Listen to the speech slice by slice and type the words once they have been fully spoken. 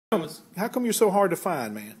How come you're so hard to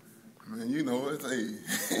find, man? Man, you know, it's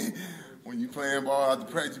when you playing ball after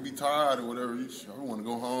practice, you be tired or whatever. You sure want to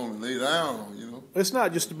go home and lay down, you know. It's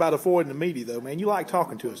not just about avoiding the media, though, man. You like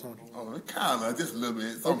talking to us, don't you? Oh, kind of, just a little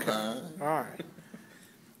bit sometimes. Okay. All right.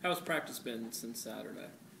 How's practice been since Saturday?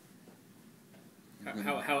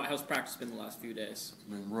 How's practice been the last few days? It's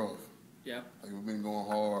been rough. Yeah. Like we've been going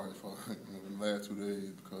hard for the last 2 days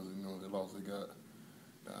because the loss they got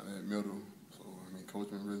down that middle. So I mean, coach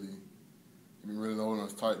been really holding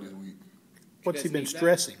us tight this week. What's he been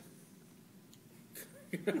stressing?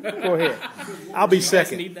 Go ahead. I'll be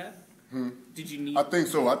second. Did you guys need that? Did you need? I think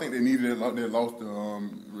so. I think they needed it. They lost for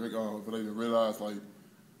they to realize like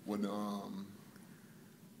what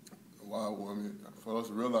for us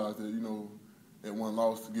to realize that that one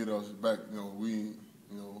loss to get us back.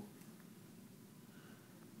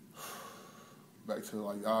 Back to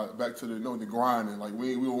the grinding. Like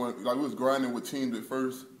we was grinding with teams at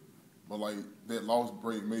first, but like that loss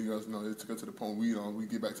break made us it took us to the point we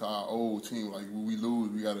get back to our old team. Like when we lose,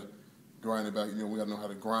 we gotta grind it back. We gotta know how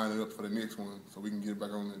to grind it up for the next one so we can get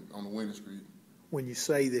back on the winning streak. When you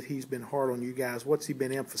say that he's been hard on you guys, what's he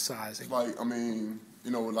been emphasizing? It's like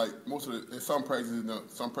like most of some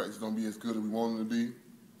practices don't be as good as we want them to be,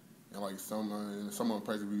 and like some of the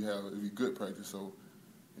practices we have it be good practice. So.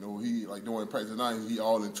 He like during practice night, he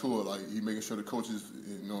all into it. Like he making sure the coaches,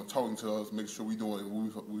 talking to us, making sure we doing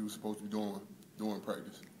what we were supposed to be doing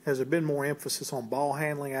practice. Has there been more emphasis on ball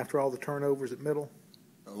handling after all the turnovers at middle?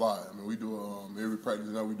 A lot. I mean, we do every practice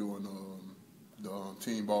now. We doing the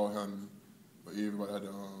team ball handling, but everybody had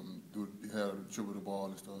to dribble the ball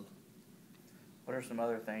and stuff. What are some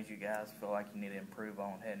other things you guys feel like you need to improve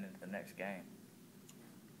on heading into the next game?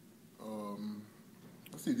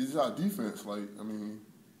 Let's see. This is our defense.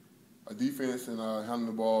 Our defense and handling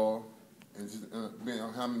the ball and just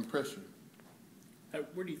handling pressure.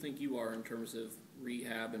 Where do you think you are in terms of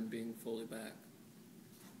rehab and being fully back?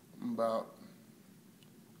 I'm about,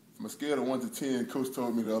 from a scale of 1 to 10, Coach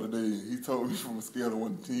told me the other day, he told me from a scale of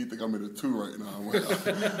 1 to 10, he think I'm at a 2 right now.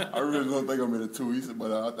 I really don't think I'm at a 2. He said,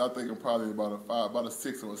 but I think I'm probably about a 5, about a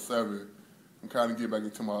 6 or a 7. I'm kind of getting back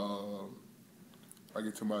into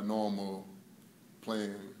my normal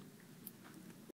playing